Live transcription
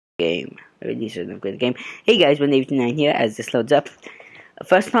game. Hey guys, 189 here as this loads up.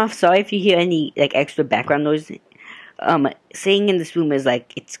 First off, sorry if you hear any like extra background noise. Staying in this room is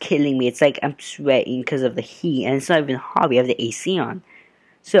like, it's killing me. It's like I'm sweating because of the heat, and it's not even hot. We have the AC on.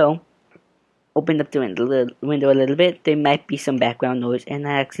 So, opened up the window a little bit. There might be some background noise, and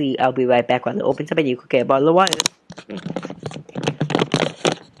I'll be right back while it opens up, and you can get a bottle of water.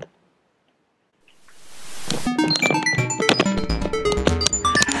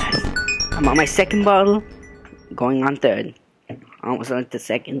 I'm on my second bottle, going on third. Almost on the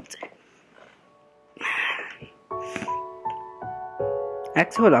second.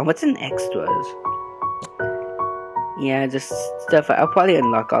 Hold on, what's in extras? Yeah, just stuff. I'll probably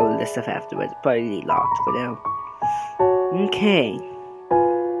unlock all of this stuff afterwards. Probably locked for now. Okay.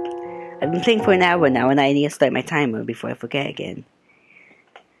 I've been playing for an hour now, and I need to start my timer before I forget again.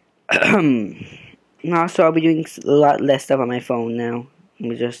 Also, I'll be doing a lot less stuff on my phone now. Let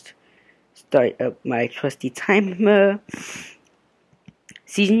me just start up my trusty timer.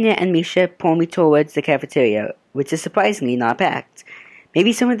 Susan and Misha pull me towards the cafeteria, which is surprisingly not packed.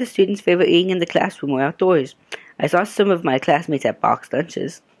 Maybe some of the students favor eating in the classroom or outdoors. I saw some of my classmates at boxed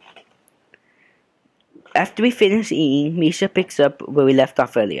lunches. After we finish eating, Misha picks up where we left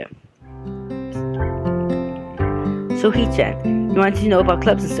off earlier. So Hee-chan, you wanted to know about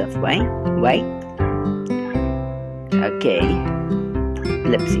clubs and stuff, right? Right? Okay.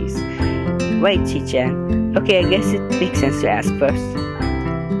 Ellipses. Right, Hee-chan. Okay, I guess it makes sense to ask first.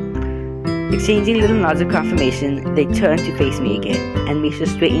 Exchanging little nods of confirmation, they turn to face me again, and Misha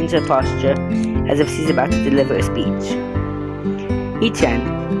straightens her posture as if she's about to deliver a speech. Hee-chan,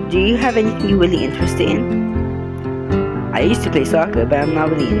 do you have anything you're really interested in? I used to play soccer, but I'm not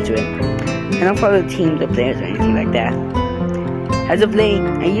really into it. I don't follow teams or players or anything like that. As of late,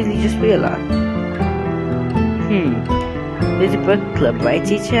 I usually just read a lot. There's a book club, right,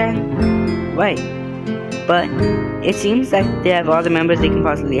 Hee-chan? Right. But it seems like they have all the members they can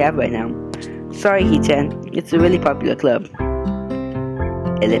possibly have right now. Sorry, Hee-chan. It's a really popular club.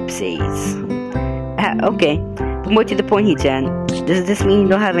 Ellipses. Okay. But more to the point, Hee-chan. Does this mean you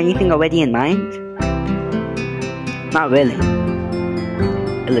don't have anything already in mind? Not really.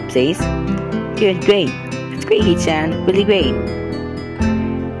 Ellipses. Good, great. It's great, Hee-chan. Really great.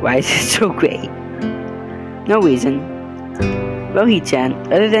 Why is it so great? No reason. Well, Hee-chan,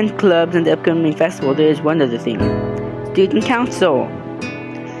 other than clubs and the upcoming festival, there is one other thing. Student council.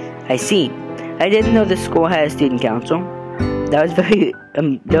 I see. I didn't know the school had a student council. That was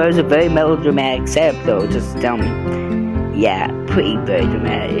a very melodramatic setup, though. Just tell me. Yeah, very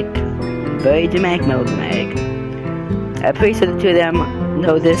dramatic. Very dramatic, melodramatic. I'm pretty sure the two of them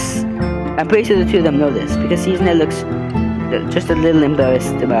know this. Because Susan looks just a little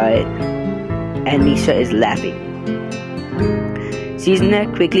embarrassed about it, and Misha is laughing. Susan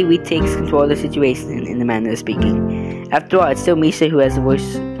quickly retakes control of the situation in the manner of speaking. After all, it's still Misha who has to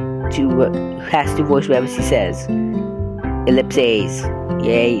voice whatever she says. Ellipses.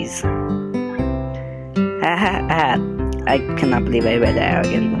 Yays. Ha ha ha. I cannot believe I read that out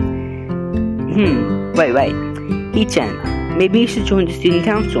again. Right. Hee-chan, maybe you should join the student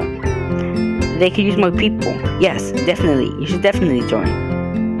council. They could use more people. Yes, definitely. You should definitely join.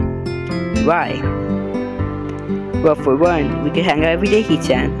 Why? Well, for one, we could hang out every day,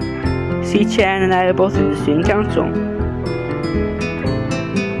 Hee-chan. Hee-chan and I are both in the student council.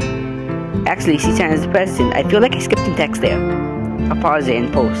 Actually, Hee-chan is the president. I feel like I skipped in text there. I'll pause it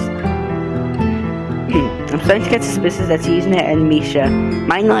and post. I'm starting to get suspicious that Susan and Misha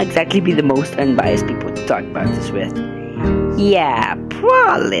might not exactly be the most unbiased people to talk about this with. Yeah,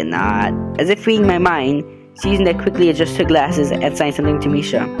 probably not. As if reading my mind, Susan quickly adjusts her glasses and signs something to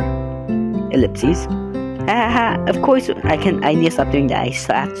Misha. Ellipses. Of course I need to stop doing that. I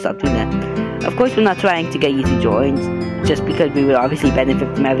have to stop doing that. Of course we're not trying to get you to join, just because we would obviously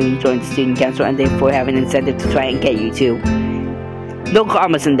benefit from having you join the student council and therefore have an incentive to try and get you to. No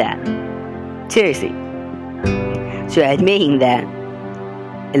comments on that. Seriously. So admitting that.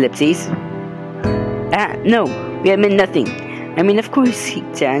 Ellipses. No, we admit nothing. I mean, of course,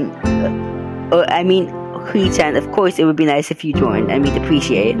 Hee-chan. Hee-chan, of course it would be nice if you joined. I mean,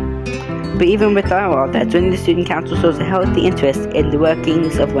 appreciate it. But even without all that, joining the student council shows a healthy interest in the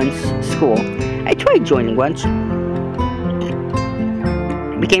workings of one's school. I tried joining once.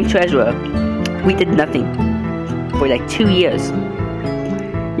 I became treasurer. We did nothing for like 2 years.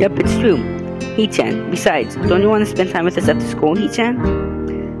 Yep, it's true. Hee-chan, besides, don't you want to spend time with us after school, Hee-chan?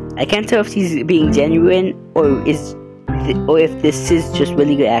 I can't tell if she's being genuine or if this is just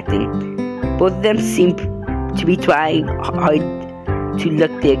really good acting. Both of them seem to be trying hard to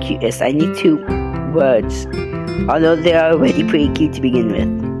look their cutest. I need 2 words, although they are already pretty cute to begin with.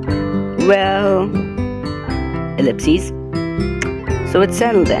 Well, ellipses. So it's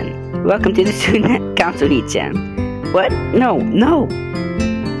settled then. Welcome to the student council, He-chan. What? No.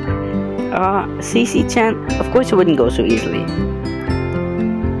 CC-chan, of course it wouldn't go so easily.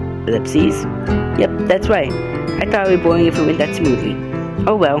 Ellipses. Yep, that's right. I thought it would be boring if it went that smoothly.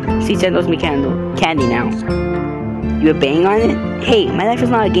 Oh well, CC-chan owes me candy now. You were banging on it? Hey, my life is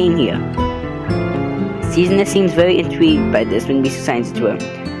not a game here. Seasona seems very intrigued by this when Misu signs it to her.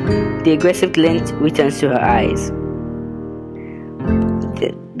 The aggressive glint returns to her eyes.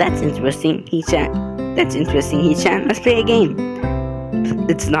 That's interesting, He-chan. Let's play a game.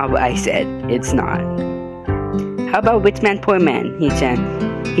 It's not what I said. It's not. How about Rich Man, Poor Man, He-chan?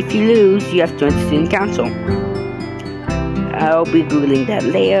 If you lose, you have to join the student council. I'll be googling that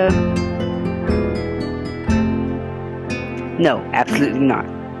later. No, absolutely not.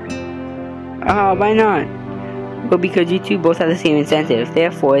 Oh, why not? Well, because you two both have the same incentive,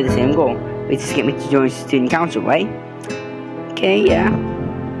 therefore the same goal, which is to get me to join the student council, right? Okay, yeah.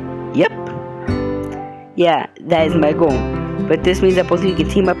 Yep. Yeah, that is my goal. But this means that both of you can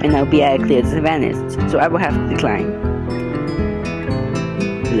team up and I'll be at a clear disadvantage, so I will have to decline.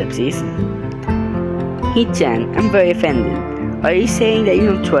 Ellipses. He-chan, I'm very offended. Are you saying that you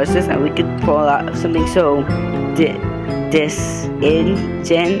don't trust us and we could pull out something so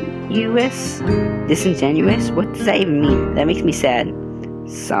disingenuous? What does that even mean? That makes me sad.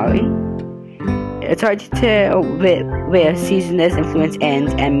 Sorry? It's hard to tell where Seasona's influence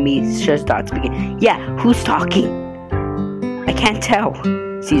ends and Misha's thoughts begin. Yeah, who's talking? I can't tell.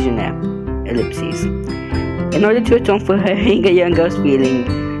 Seasona. Ellipses. In order to atone for hurting a young girl's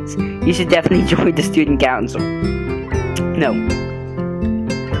feelings, you should definitely join the student council. No.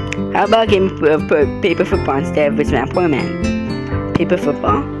 How about a game of paper football instead of Rich Man, Poor Man? Paper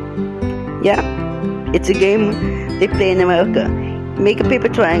football? Yeah. It's a game they play in America. Make a paper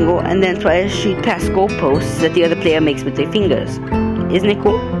triangle and then try to shoot past goalposts that the other player makes with their fingers. Isn't it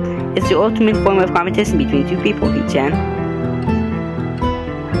cool? It's the ultimate form of competition between two people, He-chan.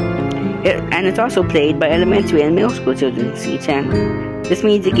 And it's also played by elementary and middle school children, He-chan. This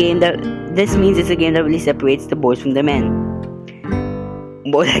means it's a game that really separates the boys from the men.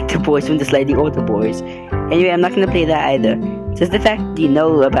 More like the boys from the slightly older boys. Anyway, I'm not gonna play that either. Just the fact that you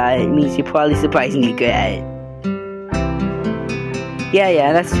know about it means you're probably surprisingly good at it.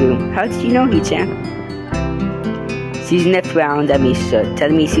 Yeah, that's true. How did you know, He-chan? Seasona frowned at Misha,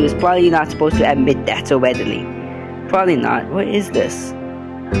 telling me she was probably not supposed to admit that so readily. Probably not. What is this?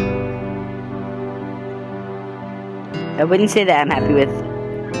 I wouldn't say that I'm happy with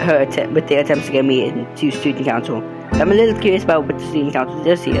their attempts to get me into student council. I'm a little curious about what the student council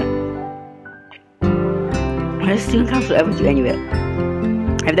does here. What does student council ever do anywhere?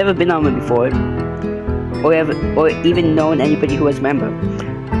 I've never been on one before, or even known anybody who was a member,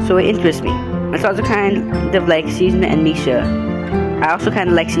 so it interests me. It's also kind of like Seasona and Misha. I also kind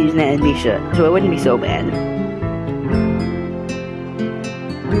of like Seasona and Misha, so it wouldn't be so bad.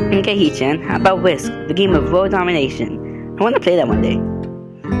 Okay, He-chan, how about Whisk, the game of world domination? I want to play that one day.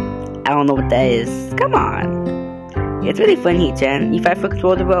 I don't know what that is. Come on. It's really fun, He-chan. You fight for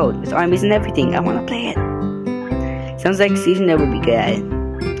control of the world. There's armies and everything. I want to play it. Sounds like Seasona would be good at it.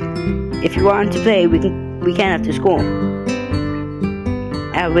 If you want to play, we can after school.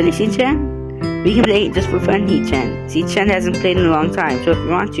 Really, He-chan? We can play it just for fun, He-chan. He-chan hasn't played in a long time, so if you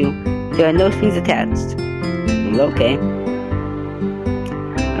want to, there are no strings attached. Okay.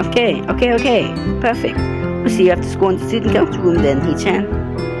 Okay. Perfect. We'll see you after school in the student council room then, He-chan.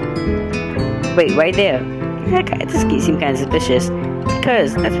 Wait, right there. That just seems kind of suspicious,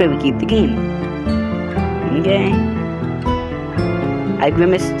 because that's where we keep the game. Okay. I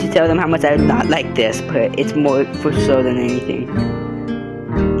grimace to tell them how much I do not like this, but it's more for show than anything.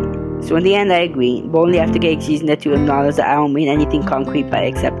 So in the end I agree, but only after getting Seasona to acknowledge that I don't mean anything concrete by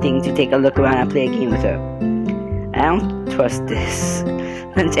accepting to take a look around and play a game with her. I don't trust this.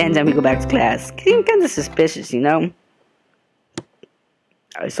 Lunch ends and we go back to class. Seems kind of suspicious, you know?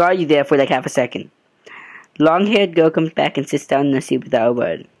 I saw you there for like half a second. Long-haired girl comes back and sits down in the seat without a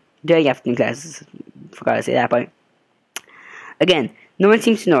word. During afternoon classes. Forgot to say that part. Again, no one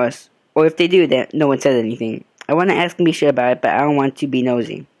seems to know us. Or if they do, then no one says anything. I want to ask Misha about it, but I don't want to be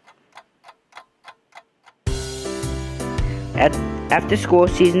nosy. After school,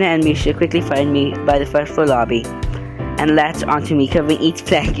 Seasona and Misha quickly find me by the first floor lobby and latch onto me, covering each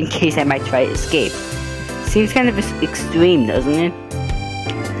flank in case I might try to escape. Seems kind of extreme, doesn't it?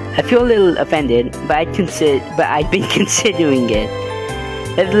 I feel a little offended, but I'd been considering it.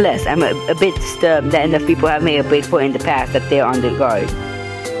 Nevertheless, I'm a bit disturbed that enough people have made a break for it in the past that they're on their guard.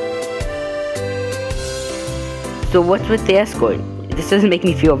 So what's with the escort? This doesn't make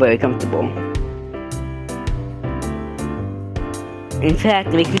me feel very comfortable. In fact,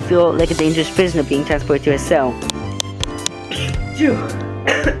 it makes me feel like a dangerous prisoner being transported to a cell.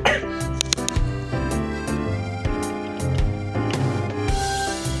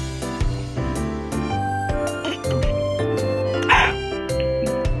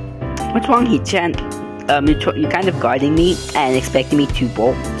 What's wrong, Hee-chan? You're kind of guarding me and expecting me to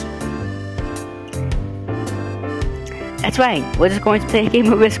bolt. That's right, we're just going to play a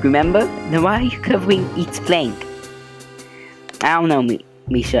game of Risk, remember? Then why are you covering each flank? I don't know,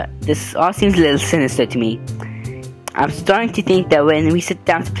 Misha. This all seems a little sinister to me. I'm starting to think that when we sit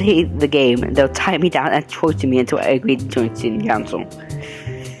down to play the game, they'll tie me down and torture me until I agree to join student council.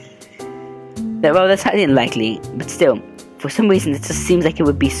 Well, that's highly unlikely, but still, for some reason it just seems like it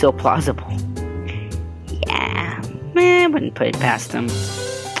would be so plausible. Yeah, I wouldn't put it past them.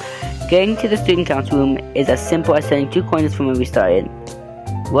 Getting to the student council room is as simple as setting 2 coins from where we started.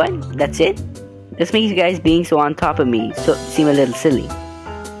 What? That's it? This makes you guys being so on top of me seem a little silly.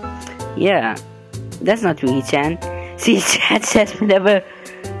 Yeah, that's not true, Hee-chan. See, Chat says whenever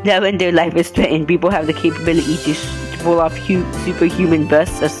when their life is threatened, people have the capability to pull off superhuman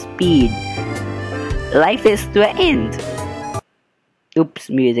bursts of speed. Life is threatened. Oops,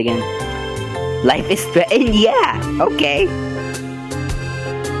 muted again. Life is threatened? Yeah, okay.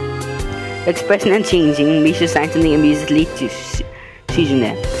 Expression unchanging, Misha signs something amusedly to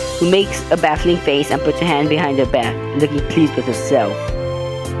Shoujo-Ep, who makes a baffling face and puts her hand behind her back, looking pleased with herself.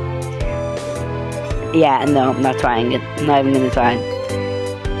 Yeah, no, I'm not trying it. I'm not even gonna try.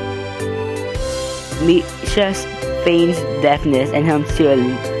 Misha feigns deafness and hums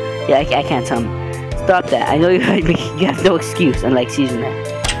cheerily. Yeah, I can't hum. Stop that. I know you heard me. You have no excuse, unlike Shoujo-Ep.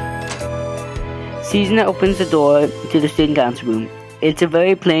 Shoujo-Ep opens the door to the student council room. It's a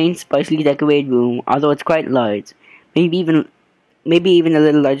very plain, sparsely decorated room, although it's quite large. Maybe even a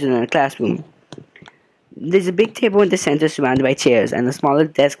little larger than a classroom. There's a big table in the center surrounded by chairs, and a smaller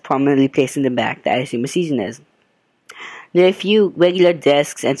desk prominently placed in the back that I assume is Shoujo-Ep's. There are a few regular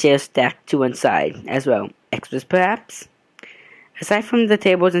desks and chairs stacked to one side, as well. Extras, perhaps? Aside from the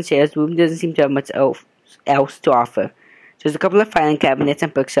tables and chairs, the room doesn't seem to have much else to offer. There's a couple of filing cabinets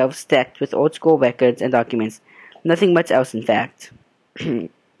and bookshelves stacked with old-school records and documents. Nothing much else, in fact.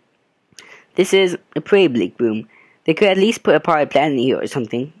 This is a pretty bleak room. They could at least put a power plant in here or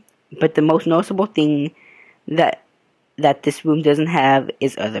something. But the most noticeable thing that this room doesn't have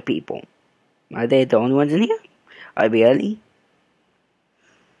is other people. Are they the only ones in here? Are we early?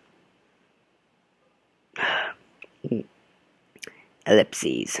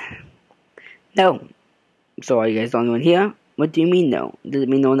 Ellipses. No. So are you guys the only one here? What do you mean no? Does it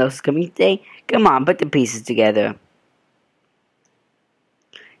mean no one else is coming today? Come on, put the pieces together.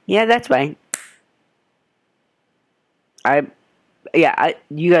 Yeah, that's right. You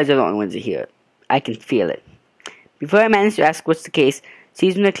guys are the only ones here. I can feel it. Before I manage to ask what's the case,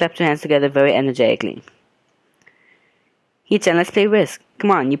 Shoujo-Ep claps her hands together very energetically. Hee-chan, let's play Risk.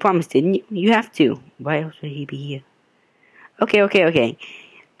 Come on, you promised, didn't you? You have to. Why else would he be here? Okay.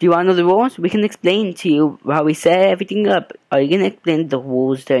 Do you want to know the rules? We can explain to you how we set everything up. Are you going to explain the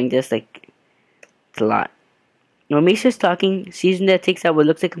rules during this? It's a lot. When Misha's talking, Shoujo-Ep takes out what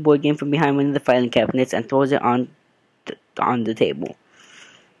looks like a board game from behind one of the filing cabinets and throws it on the table.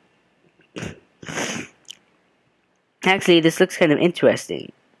 Actually, this looks kind of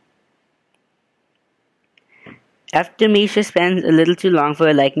interesting. After Misha spends a little too long for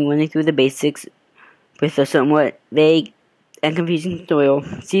her liking running through the basics with a somewhat vague and confusing tutorial,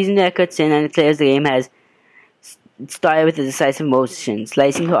 Shoujo-Ep cuts in and declares the game has started with a decisive motion,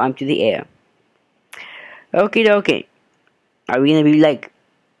 slicing her arm through the air. Okay. Are we gonna be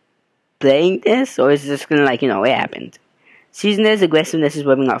playing this, or is it just gonna it happened? Shoujo-Ep's aggressiveness is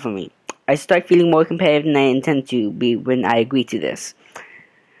rubbing off on me. I start feeling more competitive than I intend to be when I agree to this.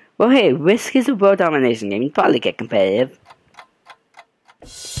 Well, hey, Risk is a world domination game. You probably get competitive.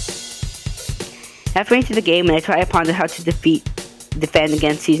 Halfway into the game, when I try to ponder how to defend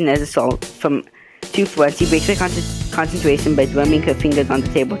against Shoujo-Ep's assault from 2 fronts, he breaks my concentration by drumming her fingers on the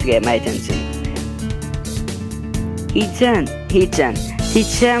table to get my attention. Hee-chan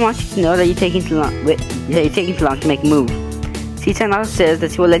wants you to know that you're taking too long to make a move. Hee-chan also says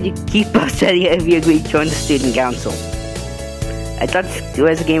that she will let you keep Australia if you agree to join the student council. I thought it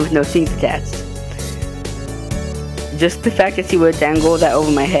was a game with no strings attached. Just the fact that she would dangle that over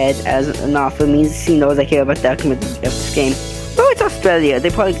my head as an offer means she knows I care about the outcome of this game. Oh, it's Australia.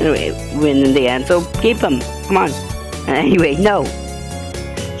 They're probably gonna win in the end, so keep them. Come on. Anyway, no.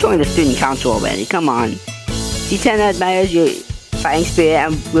 Join the student council already. Come on. Hee-chan admires your fighting spirit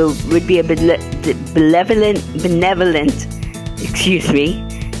and would be a benevolent Excuse me?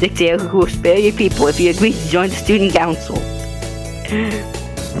 Dictator who will spare your people if you agree to join the student council.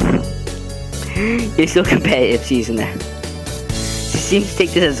 You're so competitive, Susanna. She seems to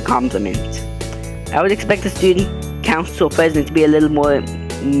take this as a compliment. I would expect the student council president to be a little more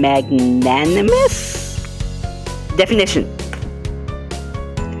magnanimous? Definition.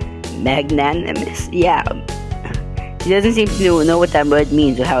 Magnanimous? Yeah. She doesn't seem to know what that word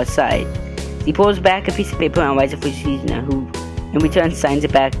means or how it's signed. He pulls back a piece of paper and writes it for Susanna, who in return signs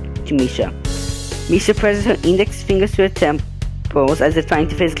it back to Misha. Misha presses her index fingers to her temples as if trying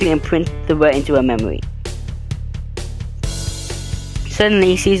to physically imprint the word into her memory.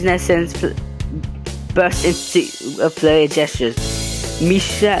 Suddenly, Susanna bursts into a flurry of gestures.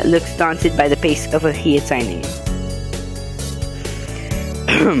 Misha looks daunted by the pace of her here signing.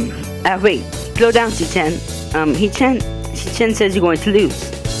 Wait, slow down, Shi-chan. Shi-chan says you're going to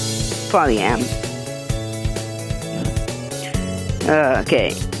lose. Probably am.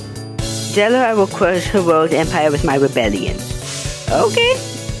 Okay. Tell her I will crush her world empire with my rebellion. Okay.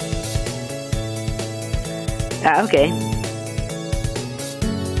 Okay.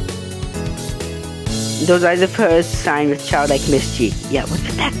 Those eyes of hers shine with childlike mischief. Yeah, what's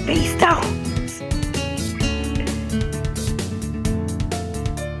with that face though?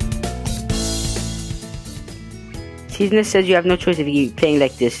 Susanna says you have no choice if you keep playing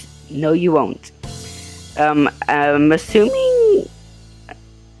like this. No, you won't. I'm assuming...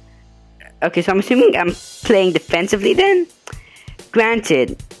 Okay, so I'm assuming I'm playing defensively then?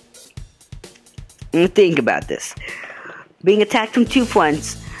 Granted, think about this. Being attacked from two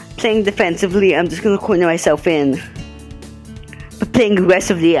fronts, playing defensively, I'm just gonna corner myself in. But playing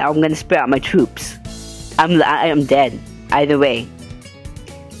aggressively, I'm gonna spread out my troops. I am dead. Either way.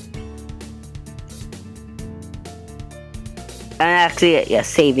 And actually, yeah,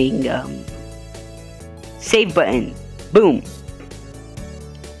 saving, save button. Boom.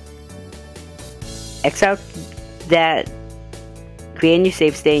 X out that. Create a new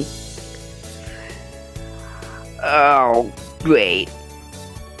save state. Oh, great.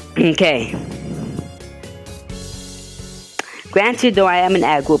 Okay. Granted, though, I am an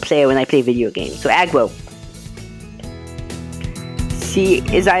aggro player when I play video games. So, aggro. She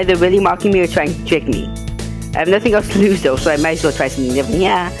is either really mocking me or trying to trick me. I have nothing else to lose, though, so I might as well try something different.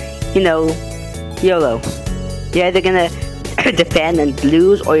 Yeah, you know, YOLO. You're either gonna defend and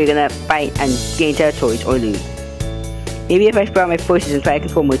lose, or you're gonna fight and gain territories or lose. Maybe if I spread out my forces and try to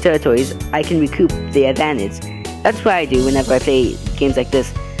control more territories, I can recoup the advantage. That's what I do whenever I play games like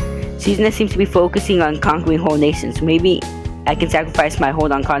this. Susanna seems to be focusing on conquering whole nations. Maybe I can sacrifice my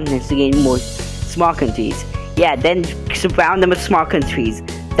hold on continents to gain more small countries. Yeah, then surround them with small countries.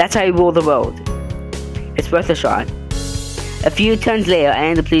 That's how you rule the world. It's worth a shot. A few turns later, I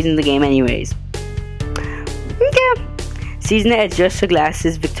end up losing the game anyways. Okay. Susanna adjusts her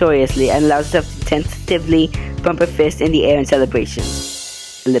glasses victoriously and allows herself to tentatively bump her fist in the air in celebration.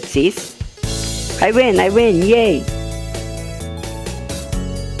 Ellipses. I win, yay!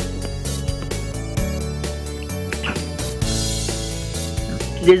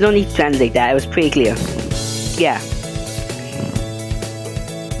 There's no need to translate that, it was pretty clear. Yeah.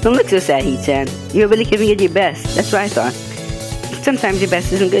 Don't look so sad, He-chan. You're really giving it your best. That's what I thought. Sometimes your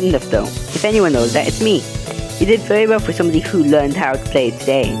best isn't good enough, though. If anyone knows that, it's me. You did very well for somebody who learned how to play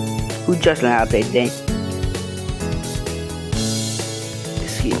today. Who just learned how to play today.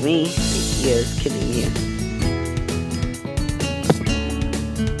 Excuse me. The ear is killing me here.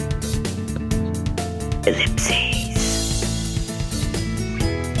 Ellipses.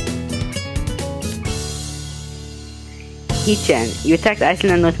 He-chan, you attacked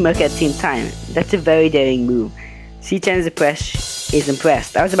Iceland and North America at the same time. That's a very daring move. He-chan is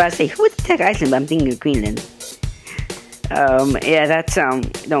impressed. I was about to say, who would attack Iceland, but I'm thinking of Greenland. Yeah, that's,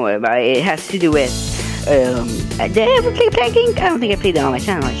 don't worry about it. It has to do with, did I ever play planking? I don't think I played that on my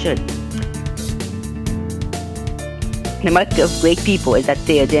channel, I should. The mark of great people is that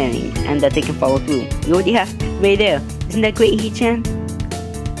they are daring, and that they can follow through. You already have right there. Isn't that great, He-chan?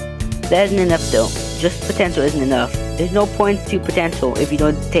 That isn't enough, though. Just potential isn't enough. There's no point to potential if you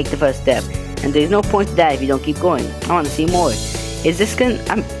don't take the first step, and there's no point to that if you don't keep going. I want to see more. Is this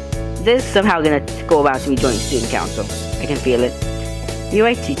this is somehow gonna go around to me joining student council. I can feel it. You're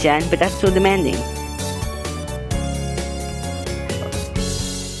right, Chi-chan, but that's so demanding.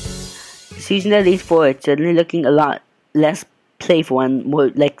 Susanna leans forward, suddenly looking a lot less playful and more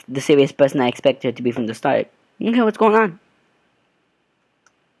like the serious person I expected her to be from the start. Okay, what's going on?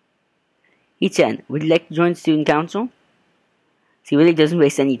 He-chan, would you like to join student council? She really doesn't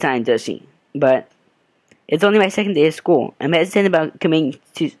waste any time, does she? But it's only my second day of school. I'm hesitant about committing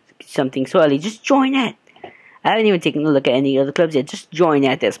to something so early. Just join it. I haven't even taken a look at any other clubs yet, just joined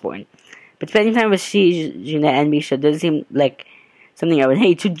at this point. But spending time with Shizuna and Misha doesn't seem like something I would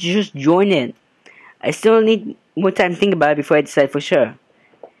hate, so just join in. I still need more time to think about it before I decide for sure.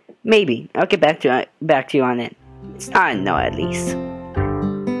 Maybe. I'll get back to you on it. It's not a no, at least.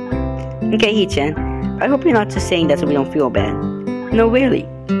 Okay, Hee-chan. I hope you're not just saying that so we don't feel bad. No, really.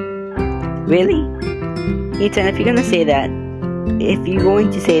 Really? Hee-chan, if you're going to say that, you're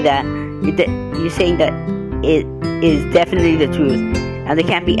saying that it is definitely the truth, and there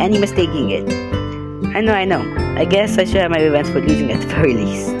can't be any mistaking it. I know. I guess I should have my revenge for losing at the very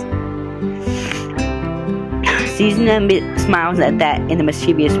least. Shizuna smiles at that in a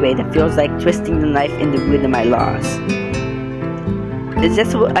mischievous way that feels like twisting the knife in the wood of my loss. I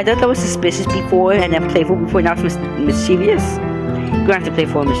thought that was suspicious before and then playful before, now it's mischievous? You don't have to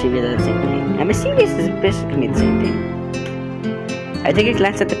playful and mischievous are the same thing. And mischievous and suspicious can be the same thing. I take a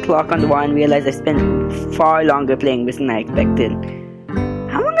glance at the clock on the wall and realize I spent far longer playing this than I expected.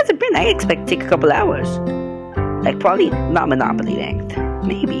 How long has it been? I expect to take a couple hours. Like probably not Monopoly length.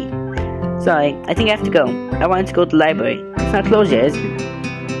 Maybe. Sorry, I think I have to go. I wanted to go to the library. It's not closed yet, is it?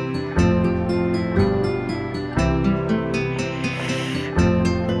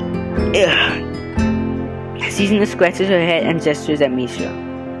 Ugh. Shizuna scratches her head and gestures at Misha.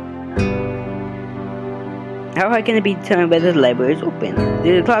 How am I going to be determined whether the library is open?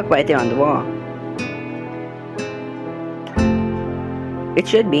 There's a clock right there on the wall. It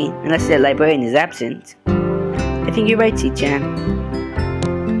should be, unless the librarian is absent. I think you're right, Chi-chan.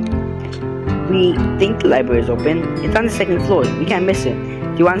 We think the library is open. It's on the second floor. We can't miss it.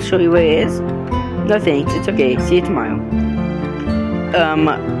 Do you want to show you where it is? No thanks, it's okay. See you tomorrow.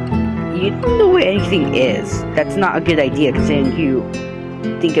 You don't know where anything is. That's not a good idea considering you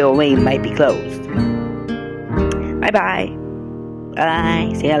think your way might be closed. Bye.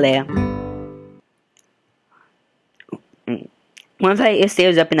 Bye. See you later. One flight of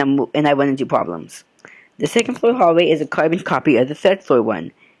stairs up and I run into problems. The second floor hallway is a carbon copy of the third floor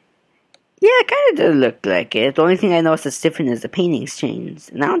one. Yeah, it kind of does look like it. The only thing I noticed that's different is the paintings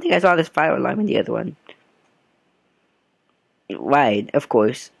changed. And I don't think I saw this fire alarm in the other one. Wide, of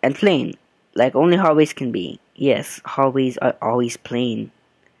course, and plain, like only hallways can be. Yes, hallways are always plain.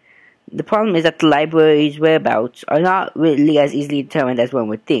 The problem is that the library's whereabouts are not really as easily determined as one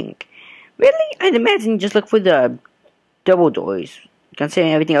would think. Really? I'd imagine you just look for the double doors,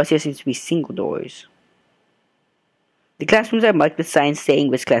 considering everything else here seems to be single doors. The classrooms are marked with signs saying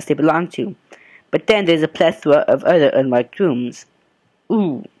which class they belong to, but then there's a plethora of other unmarked rooms.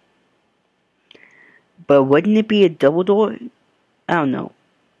 Ooh. But wouldn't it be a double door? I don't know.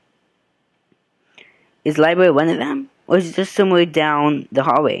 Is the library one of them? Or is it just somewhere down the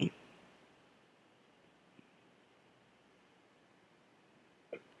hallway?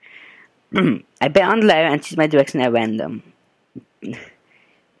 I bet on the ladder and choose my direction at random.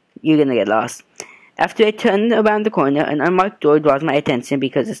 You're gonna get lost. After I turn around the corner, an unmarked door draws my attention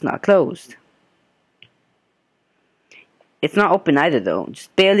because it's not closed. It's not open either though,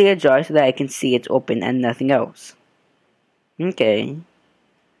 just barely ajar so that I can see it's open and nothing else. Okay.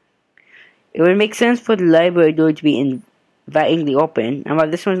 It would make sense for the library door to be invitingly open, and while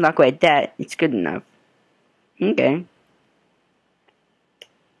this one's not quite that, it's good enough. Okay.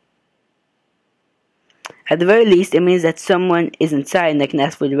 At the very least, it means that someone is inside and they can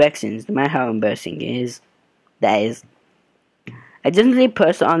ask for directions, no matter how embarrassing that is. I gently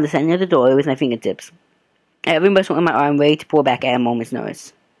press on the center of the door with my fingertips. I have a muscle in my arm ready to pull back at a moment's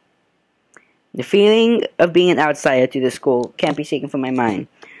notice. The feeling of being an outsider to the school can't be shaken from my mind.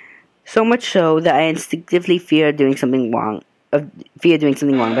 So much so that I instinctively fear doing something wrong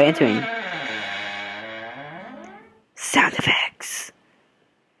by entering. Sound effects.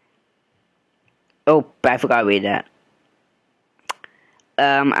 Oh, I forgot to read that.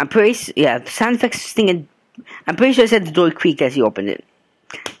 I'm pretty sound effects thing. I'm pretty sure it said the door creaked as he opened it.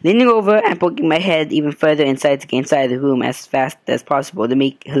 Leaning over and poking my head even further inside to get inside the room as fast as possible to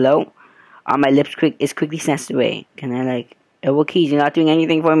make hello on my lips is quickly snatched away. Can I oh, keys, you're not doing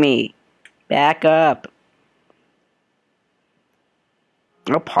anything for me. Back up.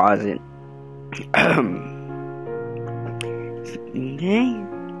 I'll pause it. Okay.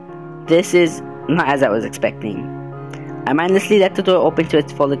 This is not as I was expecting. I mindlessly let the door open to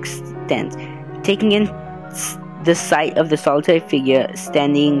its full extent, taking in the sight of the solitary figure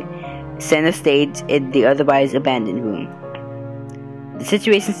standing center stage in the otherwise abandoned room. The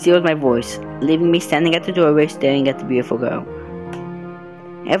situation steals my voice, leaving me standing at the doorway staring at the beautiful girl.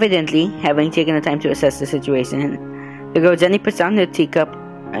 Evidently, having taken the time to assess the situation, the girl gently puts down her teacup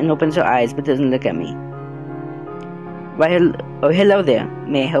and opens her eyes but doesn't look at me. Why, hello there.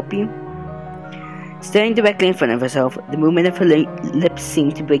 May I help you? Staring directly in front of herself, the movement of her lips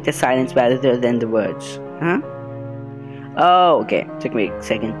seemed to break the silence rather than the words. Huh? Oh, okay. Took me a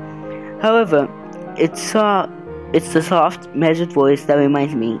second. However, it's the soft, measured voice that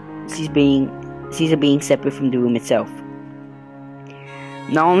reminds me she's her being separate from the room itself.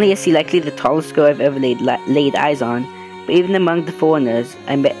 Not only is she likely the tallest girl I've ever laid eyes on, but even among the foreigners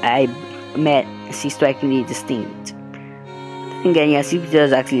I met, she's strikingly distinct. Again, yeah, she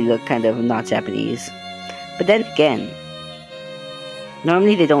does actually look kind of not Japanese. But then again,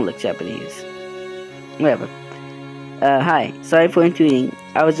 normally they don't look Japanese. Whatever. Hi, sorry for intruding.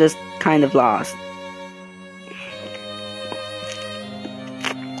 I was just kind of lost.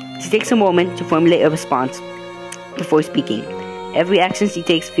 She takes a moment to formulate a response before speaking. Every action she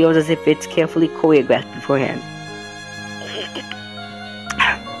takes feels as if it's carefully choreographed beforehand.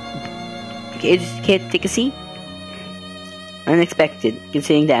 Okay, can't take a seat? Unexpected,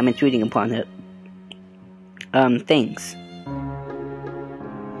 considering that I'm intruding upon her. Thanks.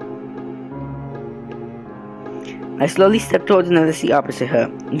 I slowly stepped towards another seat opposite her,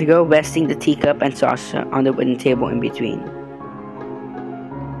 the girl resting the teacup and saucer on the wooden table in between.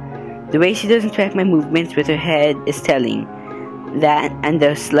 The way she doesn't track my movements with her head is telling. That and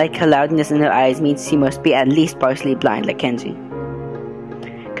the slight cloudiness in her eyes means she must be at least partially blind like Kenji.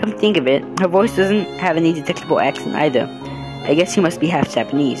 Come to think of it, her voice doesn't have any detectable accent either. I guess she must be half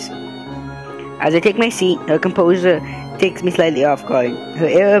Japanese. As I take my seat, her composure takes me slightly off guard. Her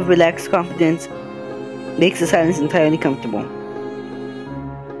air of relaxed confidence makes the silence entirely comfortable.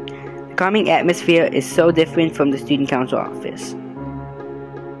 The calming atmosphere is so different from the student council office.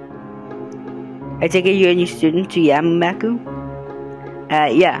 I take it you're a new student to Yamamaku?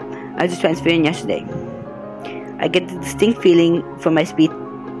 Yeah, I just transferred in yesterday. I get the distinct feeling from my speech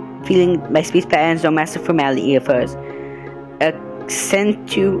patterns don't master formality of hers.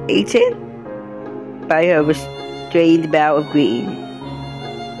 Accentuated by her restrained bow of greeting.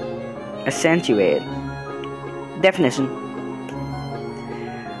 Accentuated. Definition.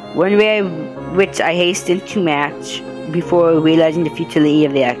 One way which I hastened to match before realizing the futility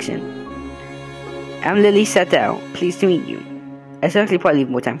of the action. I'm Lily Sato. Pleased to meet you. I certainly probably leave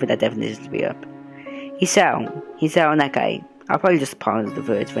more time for that definition to be up. Hisao Nakai. I'll probably just pause the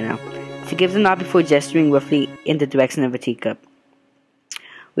words for now. She gives a nod before gesturing roughly in the direction of a teacup.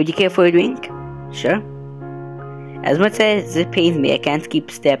 Would you care for a drink? Sure. As much as it pains me, I can't keep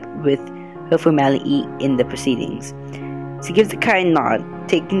step with her formality in the proceedings. She gives a kind nod,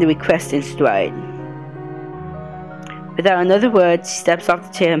 taking the request in stride. Without another word, she steps off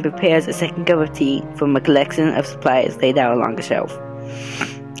the chair and prepares a second cup of tea from a collection of supplies laid out along a shelf.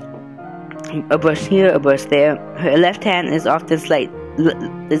 A brush here, a brush there. Her left hand is often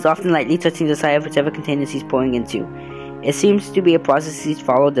lightly touching the side of whichever container she's pouring into. It seems to be a process she's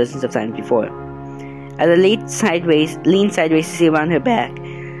followed dozens of times before. As I lean sideways to see around her back,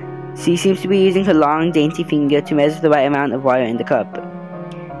 she seems to be using her long, dainty finger to measure the right amount of water in the cup.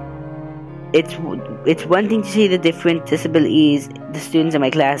 It's one thing to see the different disabilities the students in my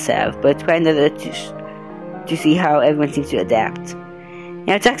class have, but it's quite another to see how everyone seems to adapt.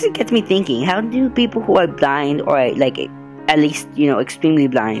 Now, it actually gets me thinking, how do people who are blind, or at least, extremely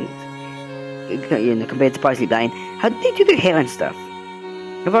blind, compared to partially blind, how do they do their hair and stuff?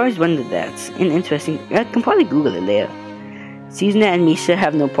 I've always wondered that. I can probably Google it later. Susan and Misha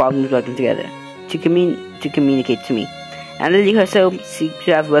have no problems working together to communicate to me. And Lily herself seems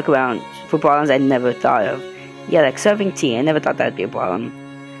to have workarounds for problems I never thought of. Yeah, like serving tea, I never thought that'd be a problem.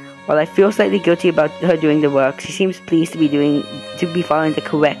 While I feel slightly guilty about her doing the work, she seems pleased to be following the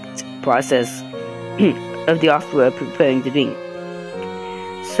correct process of the offerer preparing the drink.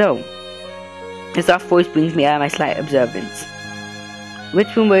 So, the soft voice brings me out of my slight observance.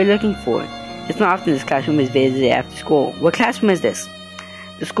 Which room were you looking for? It's not often this classroom is visited after school. What classroom is this?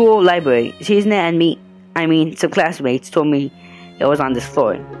 The school library. Shizune and some classmates told me it was on this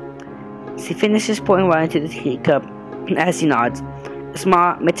floor. She finishes pouring water into the teacup as she nods. A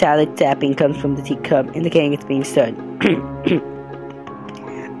small metallic tapping comes from the teacup, indicating it's being stirred.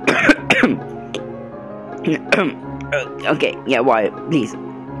 Okay, yeah, water, please.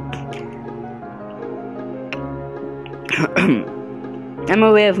 I'm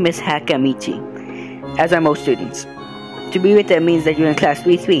aware of Miss Hakamichi, as are most students. To be with her means that you're in class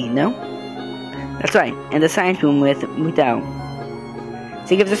 3-3, no? That's right, in the science room with Mutao.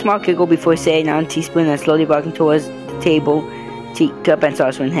 She gives a small giggle before saying on a teaspoon and slowly walking towards the table, teacup and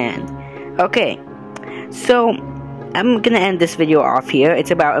saucer in hand. Okay, so I'm gonna end this video off here.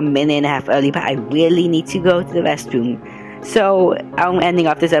 It's about a minute and a half early, but I really need to go to the restroom. So I'm ending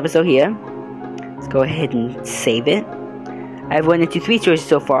off this episode here. Let's go ahead and save it. I have 1 and 2, 3 choices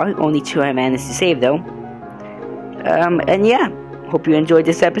so far. Only 2 I managed to save though. And yeah, hope you enjoyed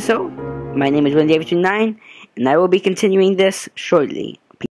this episode. My name is David29, and I will be continuing this shortly.